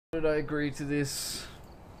Did I agree to this?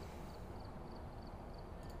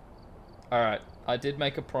 Alright, I did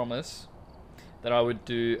make a promise that I would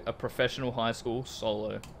do a professional high school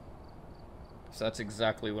solo. So that's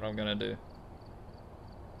exactly what I'm gonna do.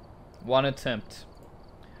 One attempt.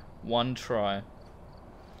 One try.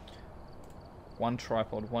 One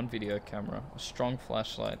tripod, one video camera, a strong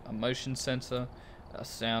flashlight, a motion sensor, a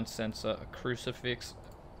sound sensor, a crucifix,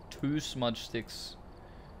 2 smudge sticks.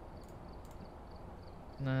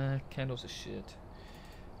 Nah, candles are shit.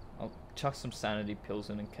 I'll chuck some sanity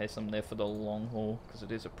pills in case I'm there for the long haul, because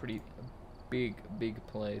it is a pretty big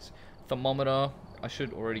place. Thermometer. I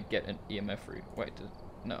should already get an EMF read. Wait,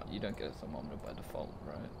 no, you don't get a thermometer by default,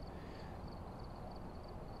 right?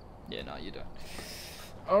 Yeah, no, you don't.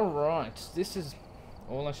 Alright, this is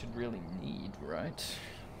all I should really need, right?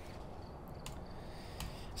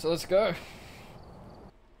 So let's go.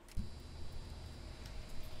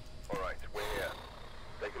 Alright, we're here.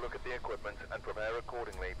 Take a look at the equipment and prepare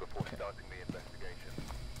accordingly before starting the investigation.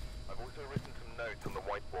 I've also written some notes on the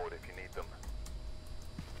whiteboard if you need them.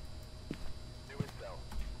 Newest cell.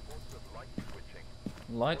 Reports of light switching.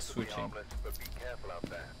 Light switching. Harmless, but be careful out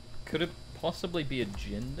there. Could it possibly be a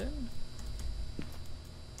djinn then?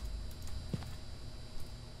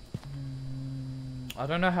 I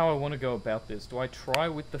don't know how I want to go about this. Do I try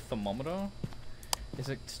with the thermometer? Is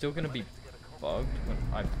it still going to be bugged when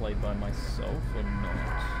I play by myself or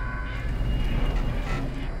not?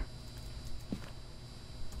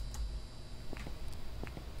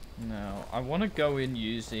 No, I want to go in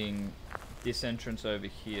using this entrance over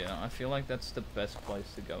here. I feel like that's the best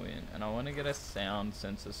place to go in, and I want to get a sound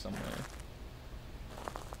sensor somewhere.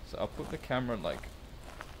 So I'll put the camera like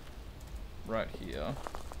right here,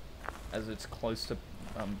 as it's close to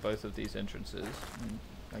both of these entrances. And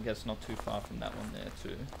I guess not too far from that one there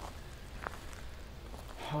too.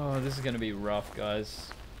 Oh, this is going to be rough, guys.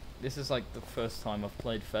 This is like the first time I've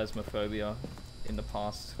played Phasmophobia in the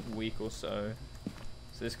past week or so.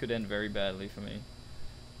 So this could end very badly for me.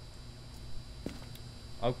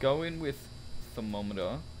 I'll go in with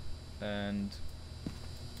thermometer, and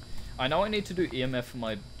I know I need to do EMF for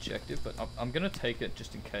my objective, but I'm going to take it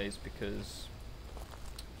just in case, because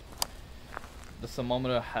the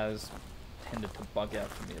thermometer has tended to bug out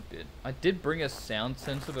for me a bit. I did bring a sound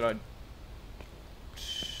sensor, but I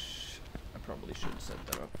probably should set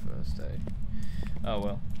that up first, eh? Oh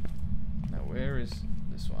well. Now where is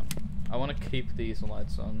this one? I want to keep these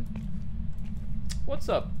lights on. What's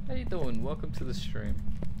up? How you doing? Welcome to the stream.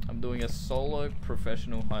 I'm doing a solo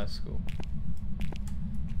professional high school.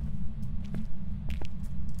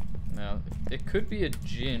 Now, it could be a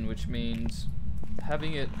djinn, which means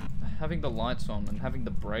having the lights on and having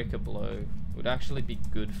the breaker blow would actually be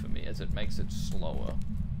good for me, as it makes it slower.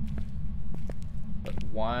 But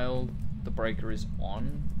while the breaker is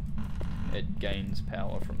on, it gains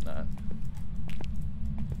power from that.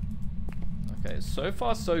 Okay, so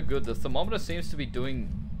far so good. The thermometer seems to be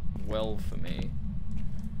doing well for me.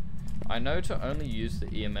 I know to only use the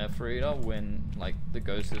EMF reader when, like, the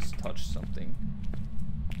ghost has touched something.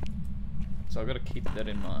 So I've got to keep that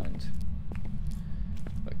in mind.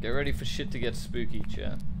 But get ready for shit to get spooky,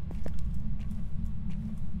 chat.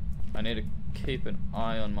 I need to keep an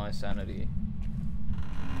eye on my sanity.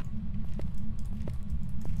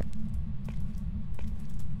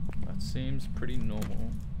 That seems pretty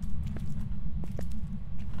normal.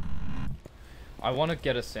 I want to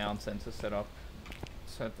get a sound sensor set up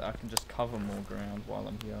so that I can just cover more ground while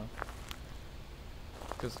I'm here.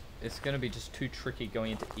 Because it's going to be just too tricky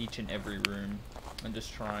going into each and every room and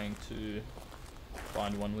just trying to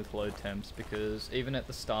find one with low temps, because even at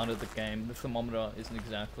the start of the game, the thermometer isn't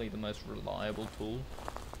exactly the most reliable tool.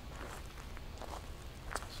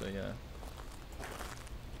 So yeah.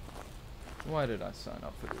 Why did I sign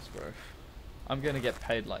up for this, bro? I'm going to get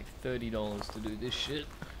paid like $30 to do this shit.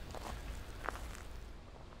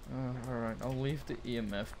 Alright, I'll leave the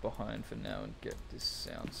EMF behind for now and get this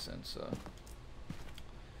sound sensor.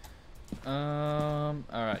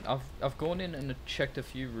 Alright, I've gone in and checked a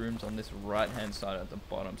few rooms on this right hand side at the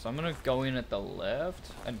bottom. So I'm gonna go in at the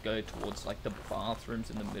left and go towards like the bathrooms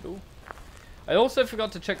in the middle. I also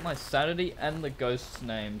forgot to check my sanity and the ghost's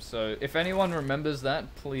name, so if anyone remembers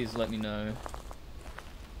that, please let me know.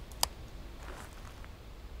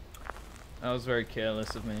 That was very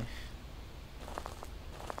careless of me.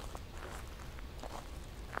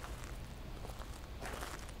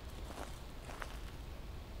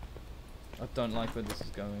 I don't like where this is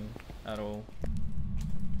going at all.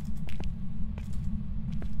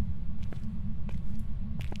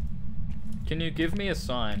 Can you give me a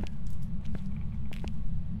sign?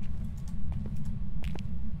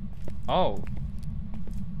 Oh.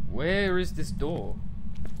 Where is this door?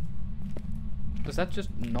 Does that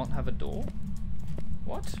just not have a door?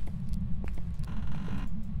 What?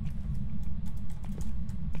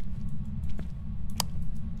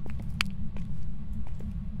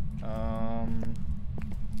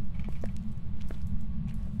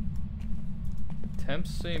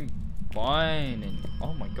 Temps seem fine and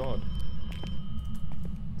oh my god.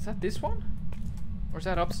 Is that this one? Or is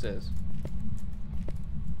that upstairs?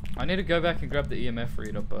 I need to go back and grab the EMF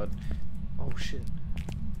reader, but oh shit.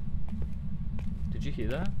 Did you hear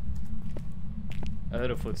that? I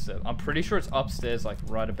heard a footstep. I'm pretty sure it's upstairs, like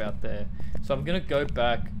right about there. So I'm gonna go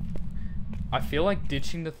back. I feel like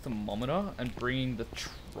ditching the thermometer and bringing the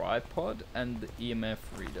tripod and the EMF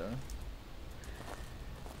reader.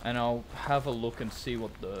 And I'll have a look and see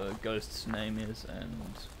what the ghost's name is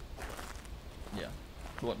and yeah,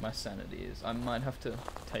 what my sanity is. I might have to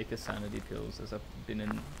take a sanity pills as I've been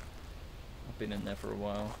in there for a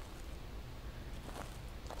while.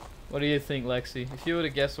 What do you think, Lexi? If you were to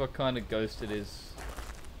guess what kind of ghost it is,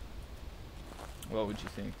 what would you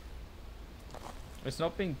think? It's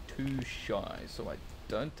not being too shy, so I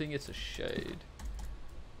don't think it's a shade.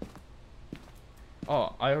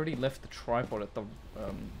 Oh, I already left the tripod at the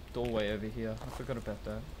doorway over here. I forgot about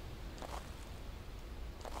that.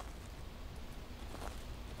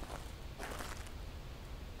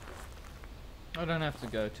 I don't have to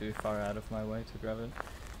go too far out of my way to grab it.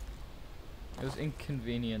 It was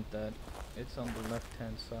inconvenient that it's on the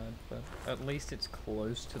left-hand side, but at least it's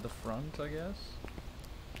close to the front, I guess.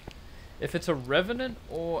 If it's a revenant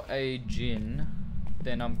or a djinn,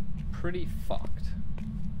 then I'm pretty fucked.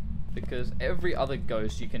 Because every other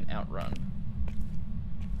ghost you can outrun.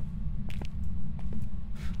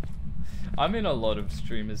 I'm in a lot of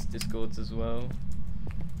streamers' discords as well.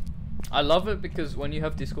 I love it because when you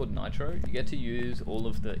have Discord Nitro, you get to use all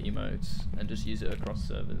of the emotes and just use it across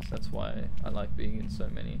servers. That's why I like being in so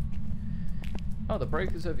many. Oh, the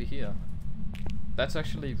breaker's over here. That's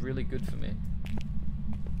actually really good for me.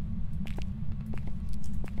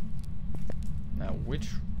 Now, which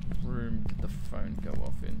room did the phone go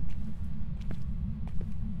off in?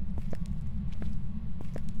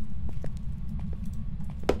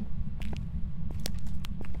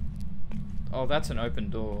 Oh, that's an open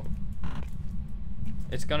door.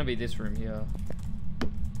 It's gonna be this room here.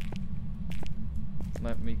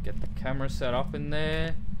 Let me get the camera set up in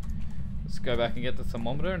there. Let's go back and get the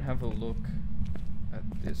thermometer and have a look at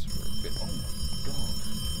this room. Oh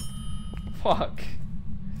my god. Fuck.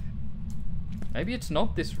 Maybe it's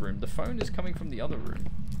not this room. The phone is coming from the other room.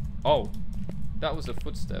 Oh, that was a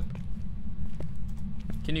footstep.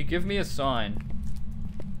 Can you give me a sign?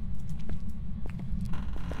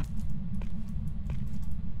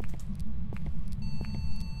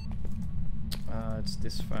 It's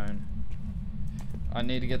this phone. I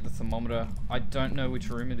need to get the thermometer. I don't know which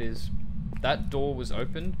room it is. That door was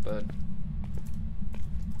opened, but...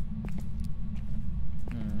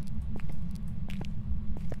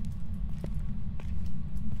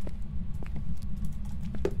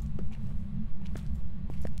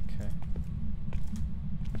 Okay.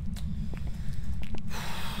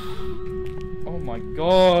 Oh my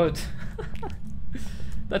god!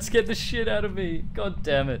 That scared the shit out of me. God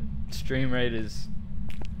damn it. Stream raiders.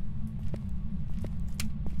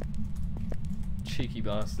 Cheeky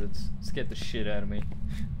bastards. Scared the shit out of me.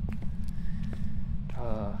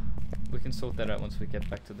 We can sort that out once we get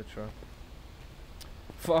back to the truck.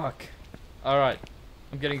 Fuck. Alright.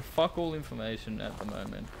 I'm getting fuck all information at the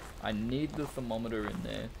moment. I need the thermometer in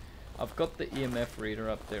there. I've got the EMF reader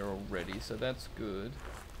up there already, so that's good.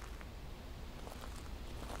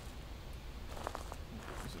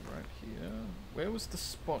 Is it right here? Where was the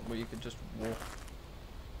spot where you could just walk?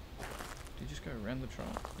 Did you just go around the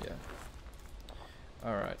trunk? Yeah.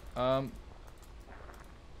 Alright,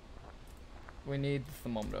 we need the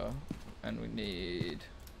thermometer, and we need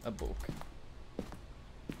a book.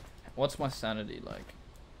 What's my sanity like?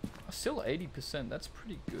 Still 80%, that's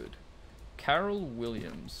pretty good. Carol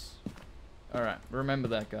Williams. Alright, remember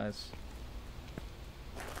that, guys.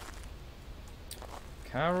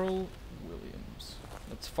 Carol Williams.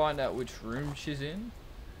 Let's find out which room she's in.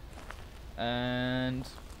 And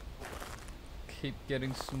keep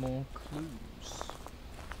getting some more clues.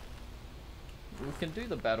 We can do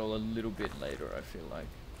the battle a little bit later, I feel like.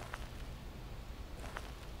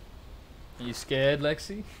 Are you scared,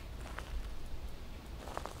 Lexi?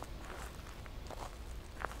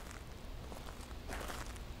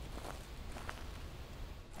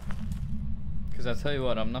 Because I tell you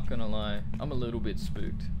what, I'm not gonna lie, I'm a little bit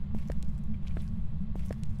spooked.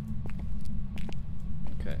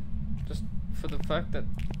 Okay. Just for the fact that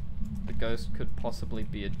the ghost could possibly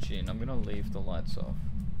be a djinn. I'm gonna leave the lights off.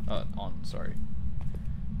 On, sorry.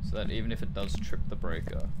 So that even if it does trip the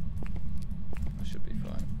breaker, I should be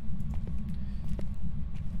fine.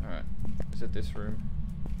 Alright, is it this room?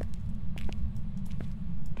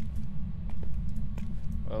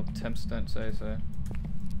 Well, temps don't say so.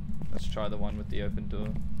 Let's try the one with the open door.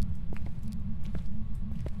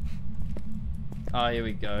 Ah, here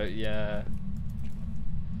we go, yeah.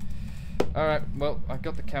 Alright, well, I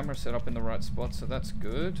got the camera set up in the right spot, so that's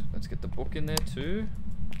good. Let's get the book in there too.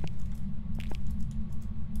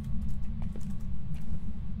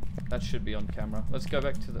 That should be on camera. Let's go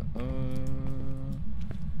back to the...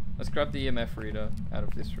 let's grab the EMF reader out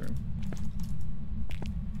of this room.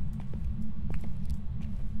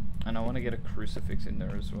 And I want to get a crucifix in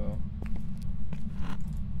there as well.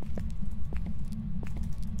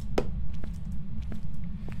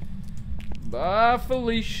 Bye,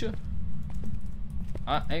 Felicia.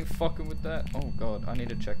 I ain't fucking with that. Oh god, I need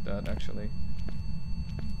to check that actually.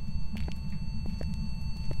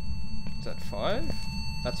 Is that 5?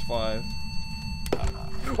 That's 5.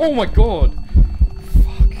 Oh my god!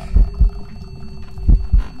 Fuck.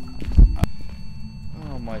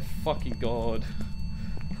 Oh my fucking god.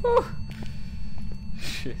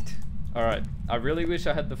 Shit. Alright, I really wish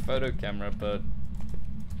I had the photo camera, but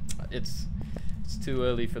it's too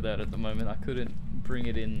early for that at the moment. I couldn't bring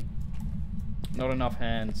it in. Not enough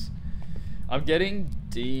hands. I'm getting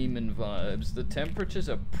demon vibes. The temperatures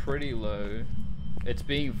are pretty low. It's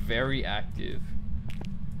being very active.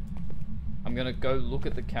 I'm gonna go look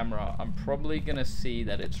at the camera. I'm probably gonna see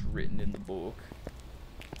that it's written in the book,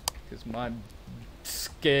 because my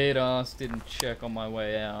scared ass didn't check on my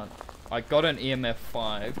way out. I got an EMF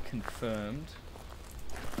 5 confirmed.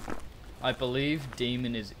 I believe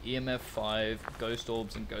demon is EMF 5, ghost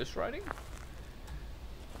orbs, and ghost writing.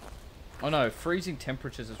 Oh no, freezing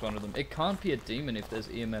temperatures is one of them. It can't be a demon if there's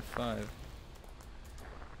EMF 5.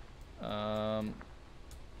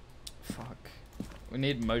 Fuck. We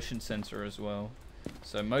need motion sensor as well.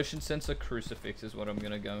 So motion sensor, crucifix is what I'm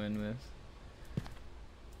gonna go in with.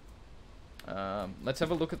 Let's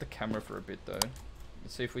have a look at the camera for a bit though.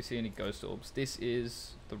 Let's see if we see any ghost orbs. This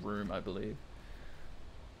is the room, I believe.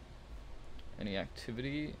 Any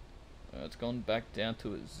activity? It's gone back down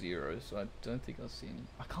to a 0, so I don't think I'll see any.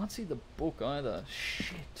 I can't see the book either.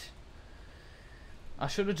 Shit. I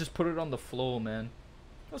should have just put it on the floor, man.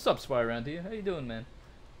 What's up, Spy around here? How you doing, man?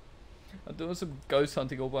 I'm doing some ghost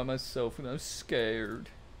hunting all by myself and I'm scared.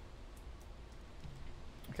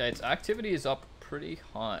 Okay, its activity is up pretty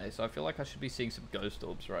high, so I feel like I should be seeing some ghost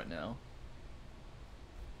orbs right now.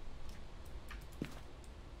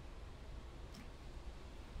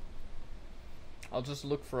 I'll just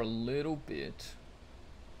look for a little bit.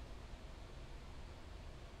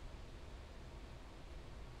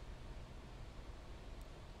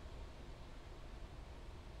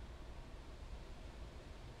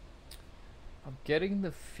 I'm getting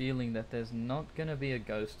the feeling that there's not gonna be a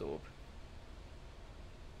ghost orb.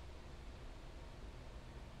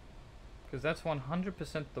 Because that's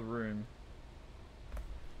 100% the room.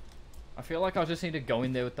 I feel like I just need to go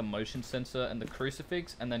in there with the motion sensor and the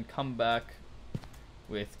crucifix and then come back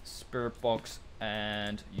with spirit box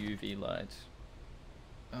and UV light.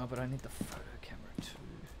 Oh, but I need the photo camera too.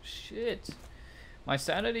 Shit. My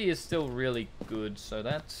sanity is still really good, so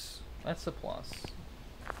that's a plus.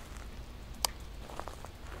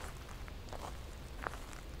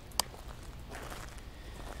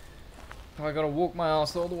 I gotta walk my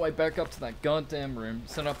ass all the way back up to that goddamn room,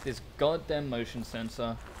 set up this goddamn motion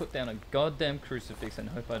sensor, put down a goddamn crucifix, and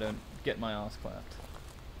hope I don't get my ass clapped.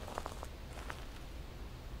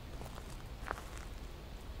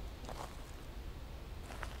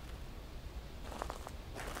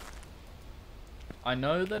 I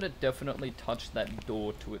know that it definitely touched that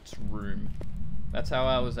door to its room. That's how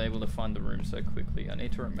I was able to find the room so quickly. I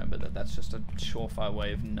need to remember that that's just a surefire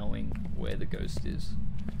way of knowing where the ghost is.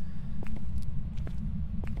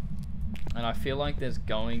 And I feel like there's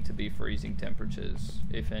going to be freezing temperatures,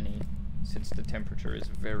 if any, since the temperature is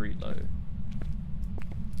very low.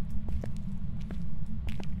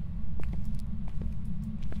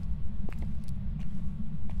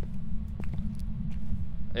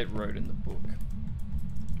 It wrote in the book.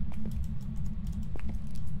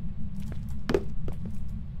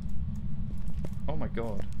 Oh my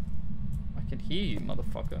god. I can hear you,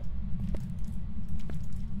 motherfucker.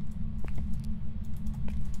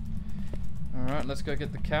 Alright, let's go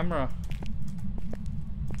get the camera.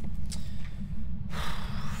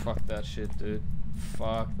 Fuck that shit, dude.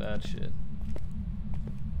 Fuck that shit.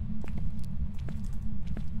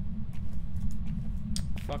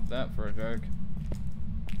 Fuck that for a joke.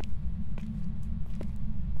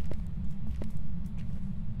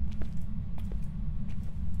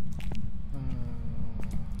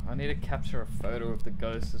 need to capture a photo of the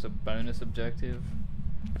ghost as a bonus objective.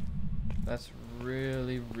 That's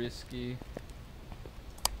really risky.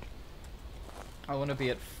 I want to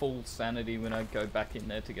be at full sanity when I go back in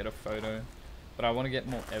there to get a photo. But I want to get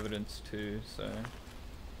more evidence too, so...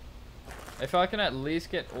 If I can at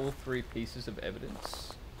least get all 3 pieces of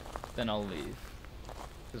evidence, then I'll leave.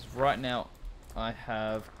 Because right now, I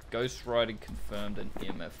have ghost writing confirmed and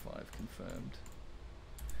EMF 5 confirmed.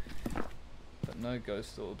 But no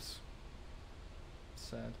ghost orbs.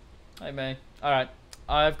 Sad. Hey, May. Alright.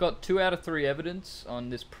 I've got 2 out of 3 evidence on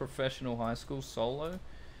this Professional High School solo.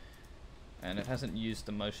 And it hasn't used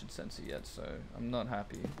the motion sensor yet, so I'm not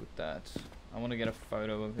happy with that. I want to get a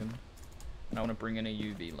photo of him. And I want to bring in a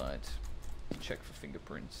UV light to check for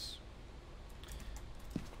fingerprints.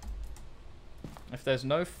 If there's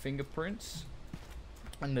no fingerprints,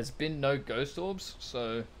 and there's been no ghost orbs,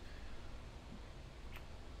 so...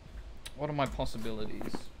 What are my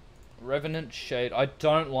possibilities? Revenant Shade. I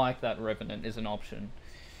don't like that Revenant is an option.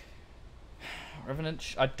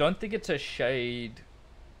 Revenant... I don't think it's a shade...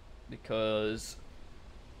 Because...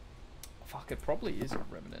 Fuck, it probably is a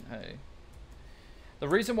Revenant, hey. The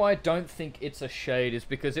reason why I don't think it's a shade is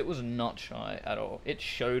because it was not shy at all. It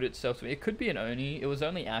showed itself to me. It could be an Oni. It was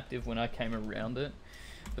only active when I came around it.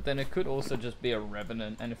 But then it could also just be a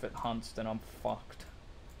Revenant, and if it hunts, then I'm fucked.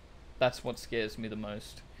 That's what scares me the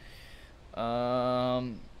most.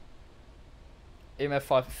 EMF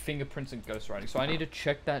 5 fingerprints and ghost writing. So I need to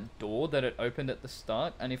check that door that it opened at the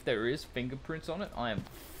start, and if there is fingerprints on it, I am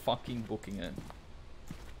fucking booking it.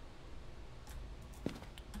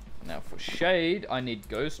 Now for shade, I need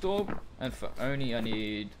ghost orb, and for Oni, I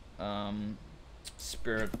need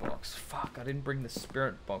spirit box. Fuck, I didn't bring the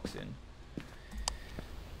spirit box in.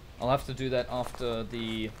 I'll have to do that after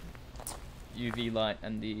the UV light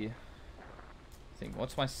and the thing.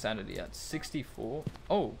 What's my sanity at? 64.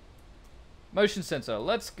 Oh, motion sensor.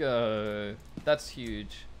 Let's go. That's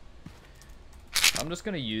huge. I'm just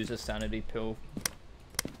gonna use a sanity pill,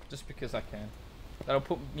 just because I can. That'll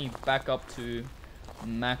put me back up to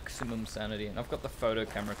maximum sanity, and I've got the photo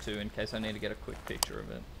camera too in case I need to get a quick picture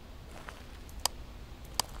of it.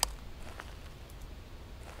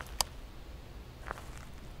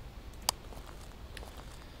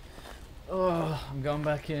 Oh, I'm going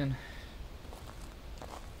back in.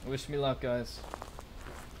 Wish me luck, guys.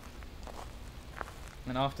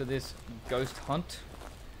 And after this ghost hunt,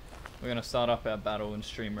 we're gonna start up our battle in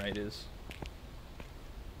Stream Raiders.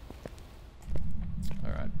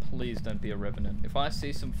 Alright, please don't be a Revenant. If I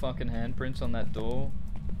see some fucking handprints on that door,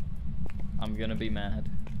 I'm gonna be mad.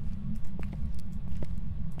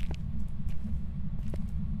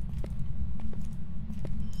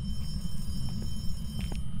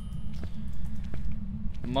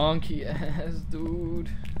 Monkey ass, dude.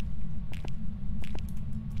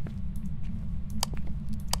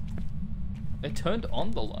 They turned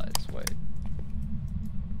on the lights, wait.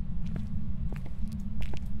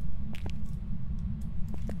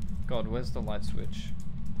 God, where's the light switch?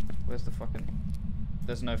 Where's the fucking...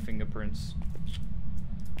 There's no fingerprints.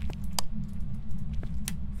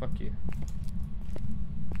 Fuck you.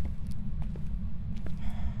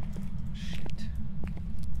 Shit.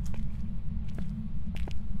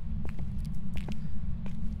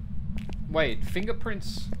 Wait,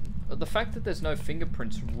 fingerprints... The fact that there's no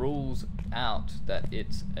fingerprints rules out that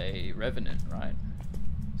it's a Revenant, right?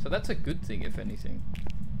 So that's a good thing, if anything.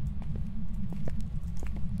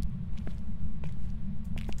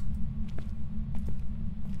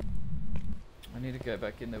 I need to go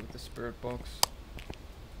back in there with the spirit box.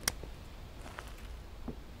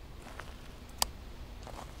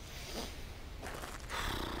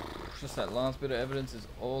 Just that last bit of evidence is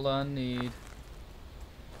all I need.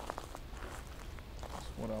 That's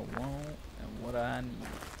what I want and what I need.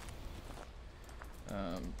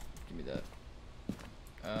 Give me that.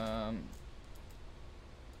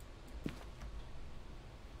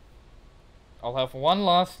 I'll have one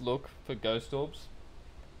last look for ghost orbs.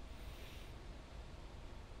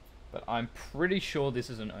 But I'm pretty sure this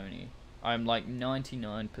is an Oni. I'm like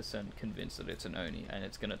 99% convinced that it's an Oni and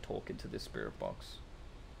it's gonna talk into this spirit box.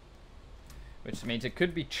 Which means it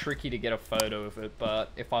could be tricky to get a photo of it,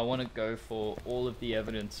 but if I want to go for all of the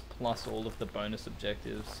evidence plus all of the bonus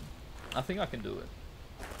objectives, I think I can do it.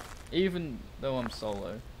 Even though I'm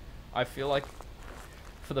solo, I feel like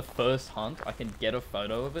for the first hunt, I can get a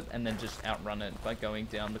photo of it and then just outrun it by going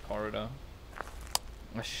down the corridor.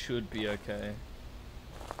 I should be okay.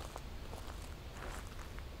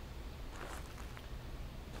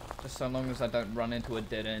 Just so long as I don't run into a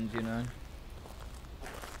dead end, you know.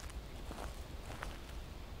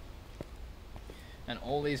 And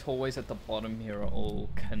all these hallways at the bottom here are all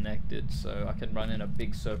connected, so I can run in a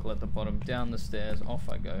big circle at the bottom, down the stairs, off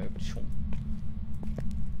I go.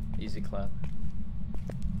 Easy clap.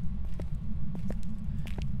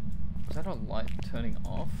 Was that a light turning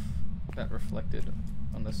off that reflected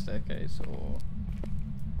on the staircase, or?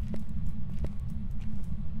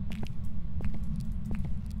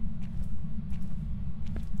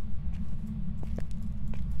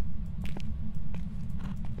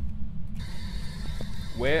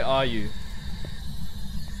 Where are you?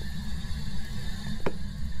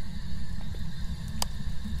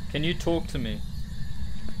 Can you talk to me?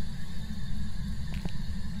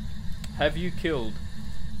 Have you killed?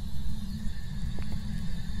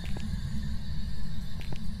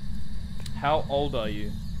 How old are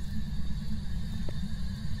you?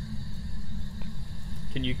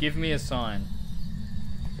 Can you give me a sign?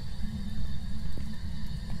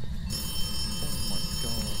 Oh my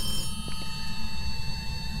god.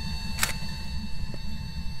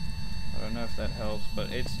 I don't know if that helps,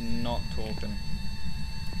 but it's not talking.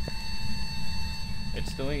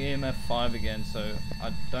 It's doing EMF 5 again, so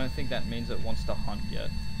I don't think that means it wants to hunt yet.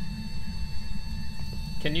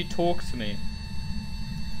 Can you talk to me?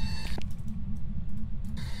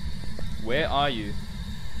 Where are you?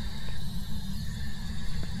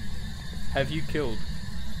 Have you killed?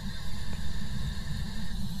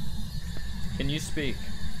 Can you speak?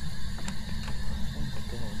 Oh my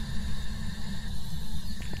god.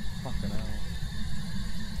 Fucking hell.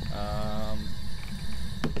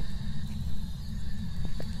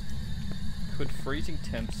 Could freezing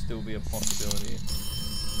temps still be a possibility?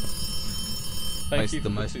 Thank you for the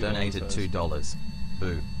most donated $2.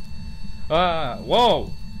 Boo. Ah,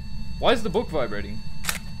 whoa! Why is the book vibrating?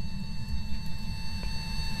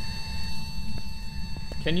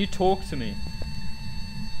 Can you talk to me?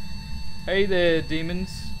 Hey there,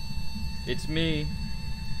 demons. It's me,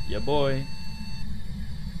 ya boy.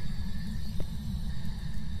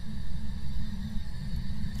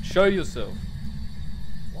 Show yourself.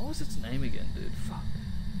 What was its name again, dude? Fuck.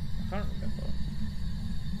 I can't remember.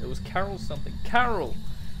 It was Carol something. Carol!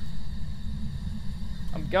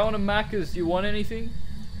 I'm going to Macca's. Do you want anything?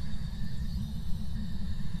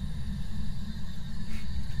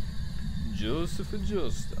 Joseph and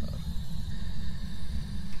Joestar.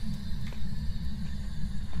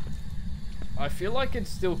 I feel like it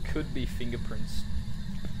still could be fingerprints.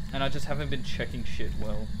 And I just haven't been checking shit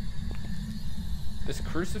well. This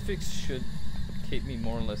crucifix should keep me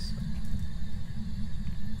more or less.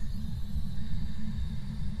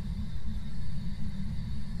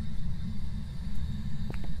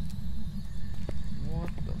 What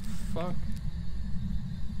the fuck?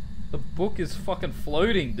 The book is fucking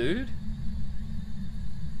floating, dude.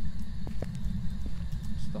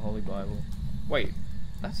 It's the Holy Bible. Wait,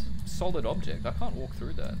 that's a solid object. I can't walk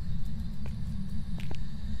through that.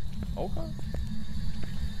 Okay.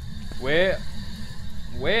 Where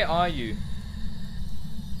are you?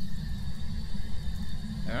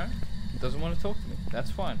 Alright. It doesn't want to talk to me.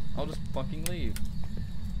 That's fine. I'll just fucking leave.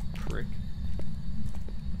 Prick.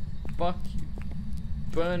 Fuck you.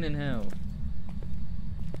 Burn in hell.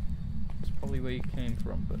 That's probably where you came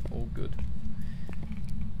from, but all good.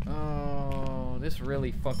 Oh, this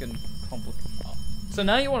really fucking complicated. Oh. So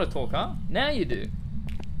now you want to talk, huh? Now you do.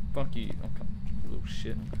 Fuck you. I'm coming. You little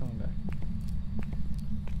shit. I'm coming back.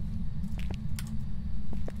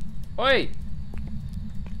 Oi!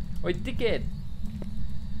 Oi, dickhead!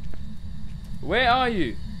 Where are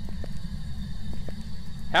you?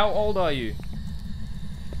 How old are you?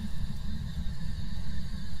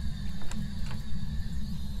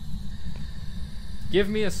 Give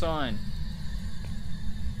me a sign.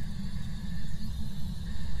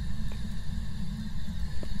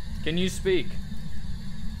 Can you speak?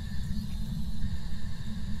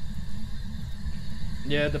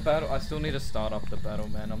 Yeah, the battle. I still need to start up the battle,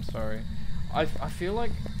 man. I'm sorry. I feel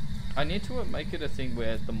like I need to make it a thing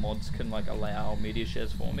where the mods can like allow media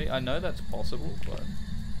shares for me. I know that's possible, but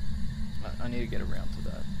I need to get around to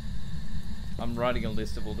that. I'm writing a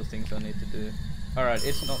list of all the things I need to do. Alright,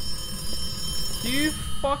 it's not... Do you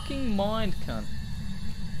fucking mind, cunt?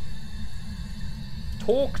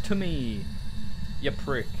 Talk to me, you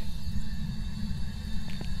prick.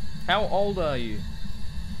 How old are you?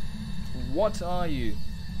 What are you?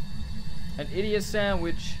 An idiot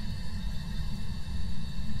sandwich.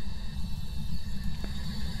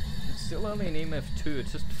 It's still only an EMF 2.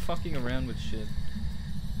 It's just fucking around with shit.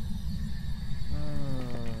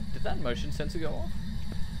 Did that motion sensor go off?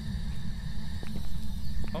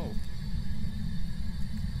 Oh.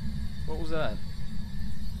 What was that?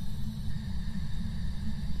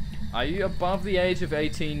 Are you above the age of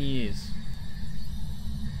 18 years?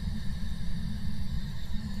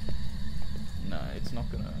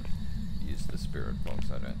 gonna use the spirit box,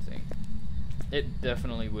 I don't think. It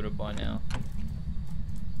definitely would have by now.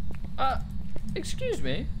 Excuse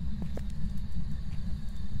me?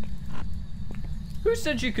 Who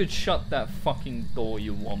said you could shut that fucking door,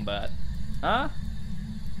 you wombat? Huh?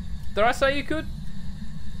 Did I say you could?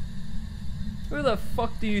 Who the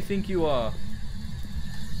fuck do you think you are?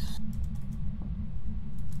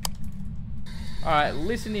 Alright,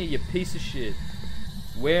 listen here, you piece of shit.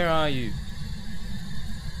 Where are you?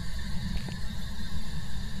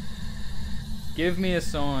 Give me a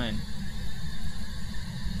sign.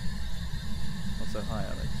 What's up? Hi,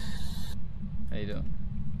 Alex. How you doing?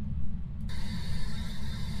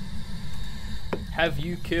 Have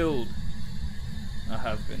you killed? I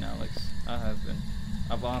have been, Alex. I have been.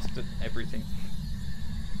 I've asked it everything.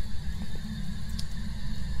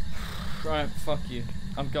 Right, fuck you.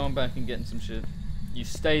 I'm going back and getting some shit. You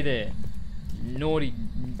stay there. Naughty,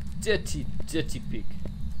 dirty, dirty pig.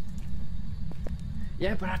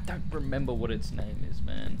 Yeah, but I don't remember what its name is,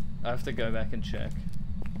 man. I have to go back and check.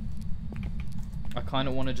 I kind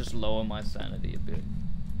of want to just lower my sanity a bit.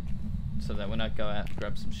 So that when I go out,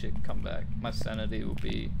 grab some shit, come back, my sanity will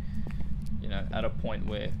be, you know, at a point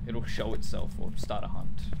where it'll show itself or start a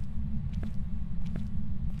hunt.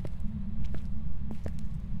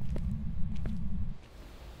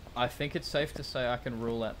 I think it's safe to say I can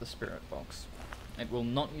rule out the spirit box. It will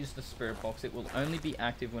not use the spirit box. It will only be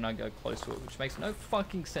active when I go close to it, which makes no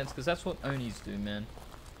fucking sense because that's what Onis do, man.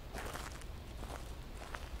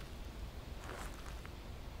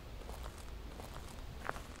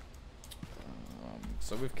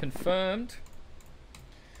 So we've confirmed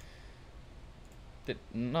that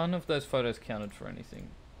none of those photos counted for anything.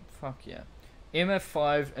 Fuck yeah.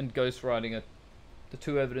 MF5 and ghostwriting are the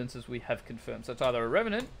two evidences we have confirmed. So it's either a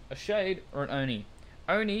Revenant, a Shade, or an Oni.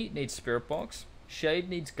 Oni needs Spirit Box, Shade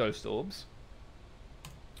needs Ghost Orbs,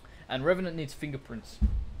 and Revenant needs Fingerprints.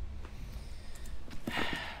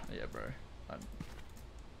 Yeah, bro. I'm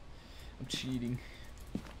cheating.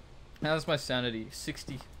 How's my sanity?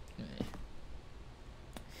 60.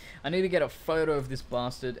 I need to get a photo of this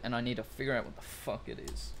bastard, and I need to figure out what the fuck it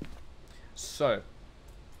is. So,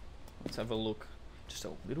 let's have a look just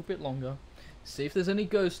a little bit longer. See if there's any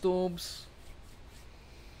ghost orbs.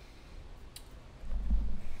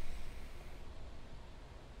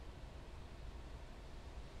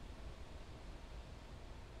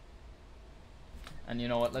 And you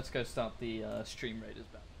know what? Let's go start the Stream Raiders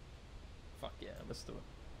battle. Fuck yeah, let's do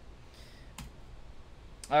it.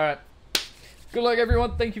 Alright. Good luck,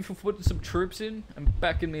 everyone. Thank you for putting some troops in and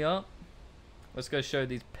backing me up. Let's go show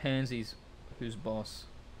these pansies who's boss.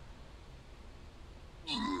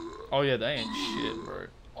 Oh yeah, they ain't shit, bro.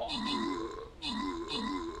 Oh.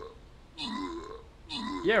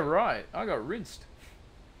 Yeah, right. I got rinsed.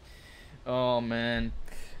 Oh man,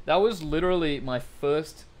 that was literally my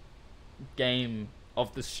first game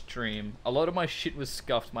of the stream. A lot of my shit was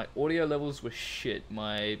scuffed. My audio levels were shit.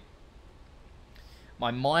 My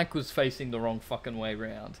mic was facing the wrong fucking way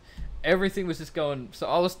round. Everything was just going... So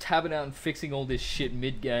I was tabbing out and fixing all this shit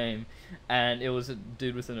mid-game. And it was a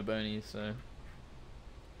dude with an Ebony, so...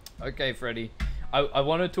 Okay, Freddy. I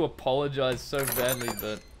wanted to apologize so badly,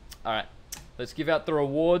 but... Alright. Let's give out the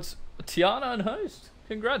rewards. Tiana and Host.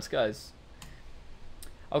 Congrats, guys.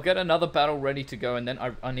 I'll get another battle ready to go, and then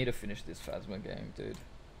I need to finish this Phasma game, dude.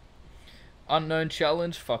 Unknown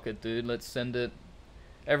challenge? Fuck it, dude. Let's send it.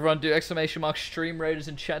 Everyone do ! Stream Raiders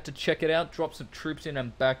in chat to check it out. Drop some troops in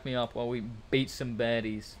and back me up while we beat some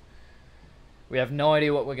baddies. We have no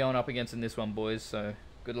idea what we're going up against in this one, boys, so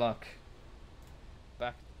good luck.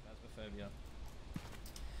 Back to Phasmophobia.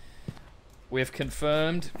 We have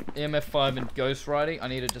confirmed EMF5 and ghostwriting. I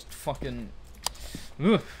need to just fucking...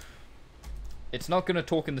 Ugh. It's not going to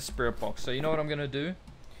talk in the spirit box, so you know what I'm going to do?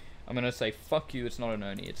 I'm going to say, fuck you, it's not an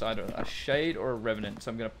Oni. It's either a Shade or a Revenant.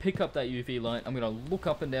 So I'm going to pick up that UV light. I'm going to look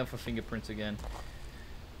up and down for fingerprints again.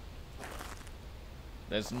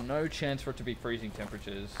 There's no chance for it to be freezing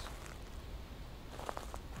temperatures.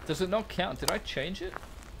 Does it not count? Did I change it?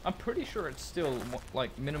 I'm pretty sure it's still,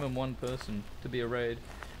 like, minimum one person to be a raid.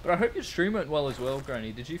 But I hope your stream went well as well,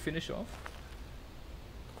 Granny. Did you finish off?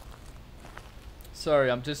 Sorry,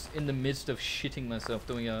 I'm just in the midst of shitting myself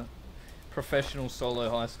doing a professional solo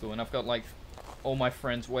high school, and I've got like all my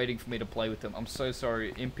friends waiting for me to play with them. I'm so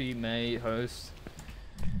sorry, Impy, May, Host.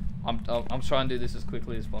 I'm trying to do this as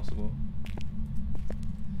quickly as possible.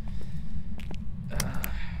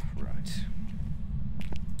 Right.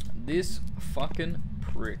 This fucking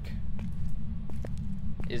prick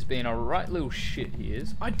is being a right little shit, he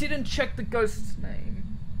is. I didn't check the ghost's name.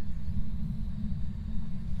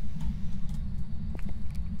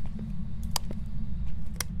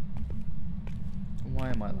 Why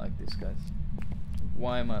am I like this, guys?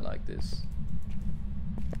 Why am I like this?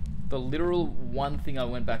 The literal one thing I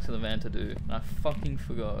went back to the van to do, I fucking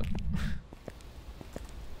forgot.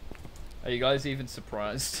 Are you guys even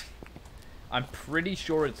surprised? I'm pretty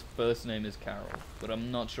sure its first name is Carol, but I'm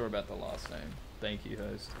not sure about the last name. Thank you,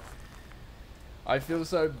 host. I feel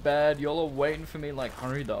so bad. Y'all are waiting for me like,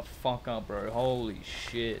 hurry the fuck up, bro. Holy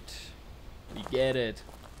shit. We get it.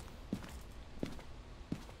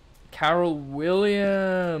 Carol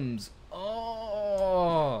Williams.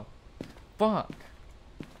 Oh, fuck.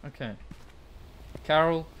 Okay.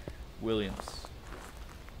 Carol Williams.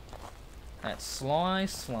 That sly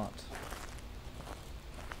slut.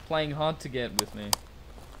 Playing hard to get with me.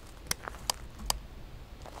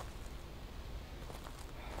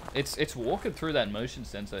 It's walking through that motion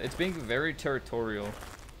sensor. It's being very territorial.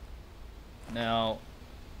 Now,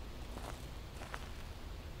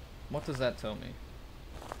 what does that tell me?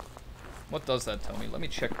 What does that tell me? Let me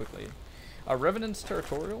check quickly. Are revenants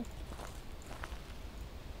territorial?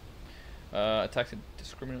 Attacks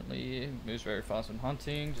indiscriminately, moves very fast when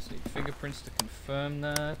hunting. Just need fingerprints to confirm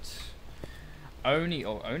that. Oni,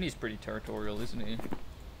 oh, Oni's pretty territorial, isn't he?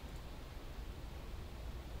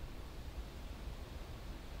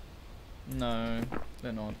 No,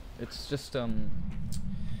 they're not. It's just,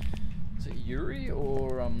 is it Yuri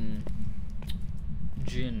or,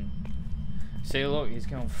 Jin? See, look, he's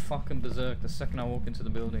going fucking berserk the second I walk into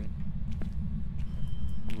the building.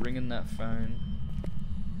 Ringing that phone.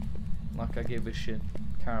 Like I give a shit.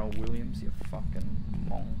 Carol Williams, you fucking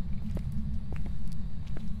mong.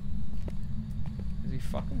 Is he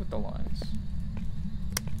fucking with the lights?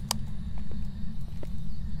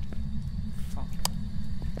 Fuck.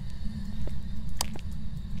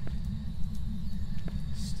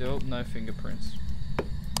 Still no fingerprints.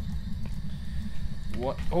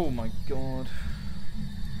 What? Oh my god.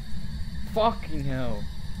 Fucking hell.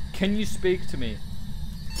 Can you speak to me?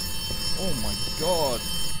 Oh my god.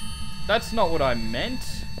 That's not what I meant.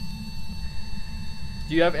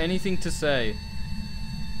 Do you have anything to say?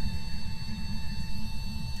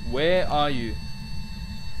 Where are you?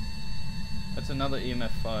 That's another EMF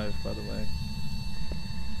 5, by the way.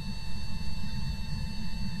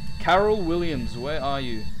 Carol Williams, where are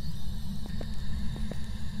you?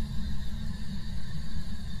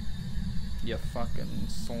 You fucking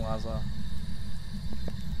slazzer.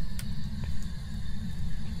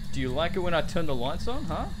 Do you like it when I turn the lights on,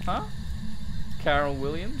 huh? Huh? Carol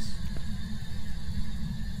Williams?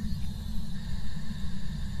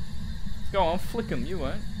 Go on, flick him, you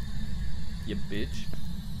won't. You bitch.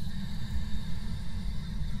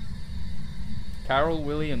 Carol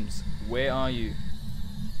Williams, where are you?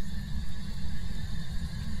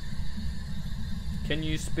 Can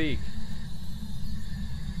you speak?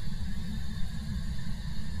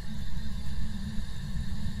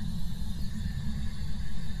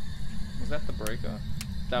 Was that the breaker?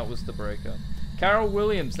 That was the breaker. Carol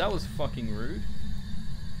Williams, that was fucking rude.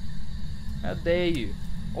 How dare you?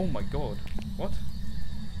 Oh my god. What?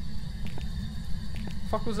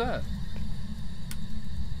 Fuck was that?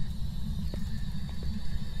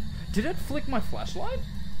 Did it flick my flashlight?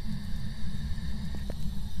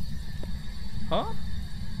 Huh?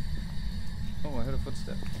 Oh, I heard a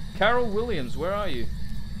footstep. Carol Williams, where are you?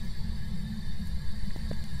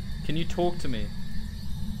 Can you talk to me?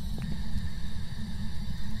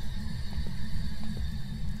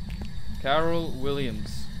 Carol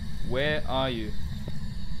Williams, where are you?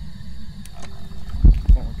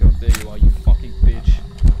 Oh my god, there you are, you fucking bitch.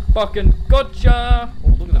 Fucking gotcha! Oh,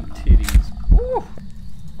 look at them titties. Woo!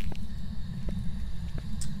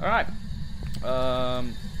 Alright. I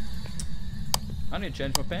need to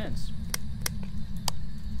change my pants.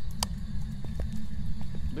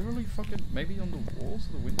 Literally fucking, maybe on the walls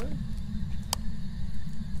of the window?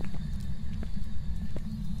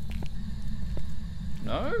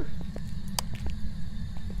 No?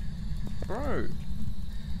 Bro.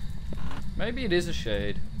 Maybe it is a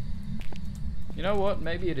shade. You know what?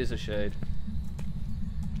 Maybe it is a shade.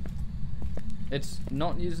 It's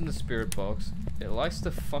not using the spirit box. It likes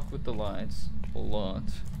to fuck with the lights a lot.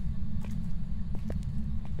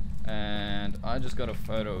 And I just got a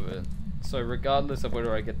photo of it. So regardless of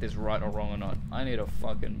whether I get this right or wrong or not, I need to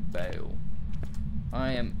fucking bail.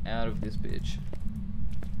 I am out of this bitch.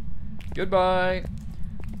 Goodbye.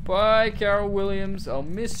 Bye, Carol Williams. I'll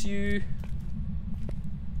miss you.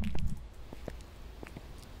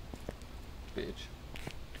 Bitch.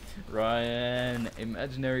 Ryan,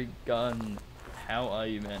 imaginary gun. How are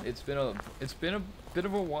you, man? It's been a bit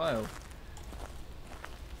of a while.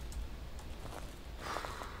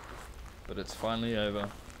 But it's finally over.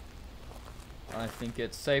 I think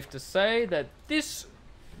it's safe to say that this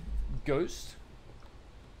Ghost.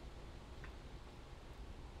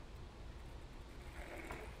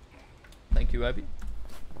 Thank you, Abby.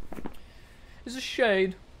 Is a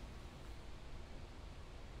shade.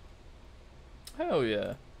 Hell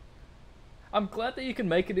yeah. I'm glad that you can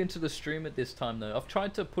make it into the stream at this time though. I've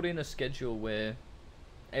tried to put in a schedule where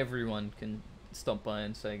everyone can stop by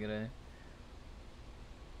and say good day.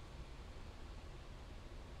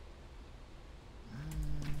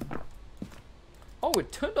 Oh,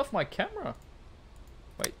 it turned off my camera.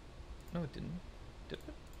 Wait. No, it didn't. Did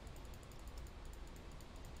it?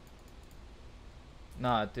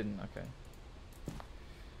 Nah, it didn't. Okay.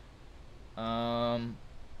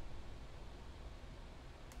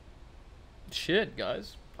 Shit,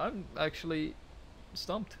 guys. I'm actually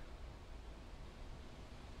stumped.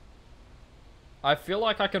 I feel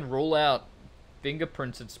like I can rule out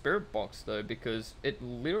fingerprints and spirit box though, because it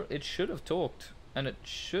should have talked and it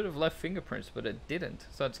should have left fingerprints, but it didn't.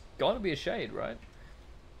 So it's got to be a shade, right?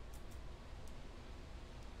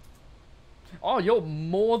 Oh, you're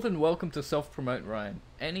more than welcome to self-promote, Ryan.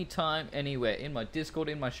 Anytime, anywhere, in my Discord,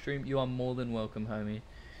 in my stream, you are more than welcome, homie.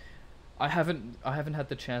 I haven't had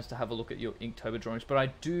the chance to have a look at your Inktober drawings, but I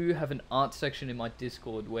do have an art section in my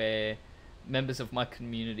Discord where members of my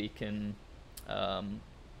community can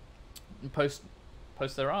post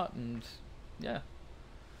their art, and yeah.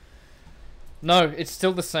 No, it's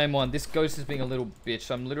still the same one. This ghost is being a little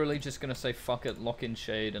bitch. I'm literally just gonna say fuck it, lock in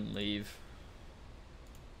shade, and leave.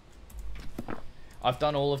 I've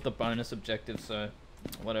done all of the bonus objectives, so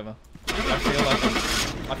whatever.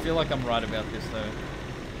 I feel like I'm right about this though.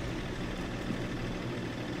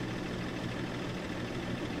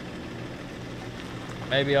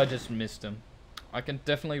 Maybe I just missed him. I can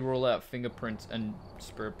definitely rule out fingerprints and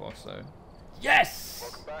spirit box though. Yes!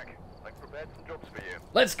 Welcome back. I've prepared some jobs for you.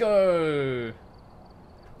 Let's go!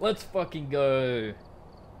 Let's fucking go.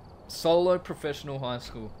 Solo Professional High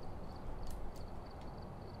School.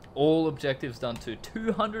 All objectives done too.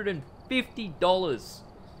 $250.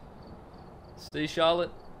 See,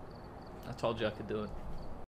 Charlotte? I told you I could do it.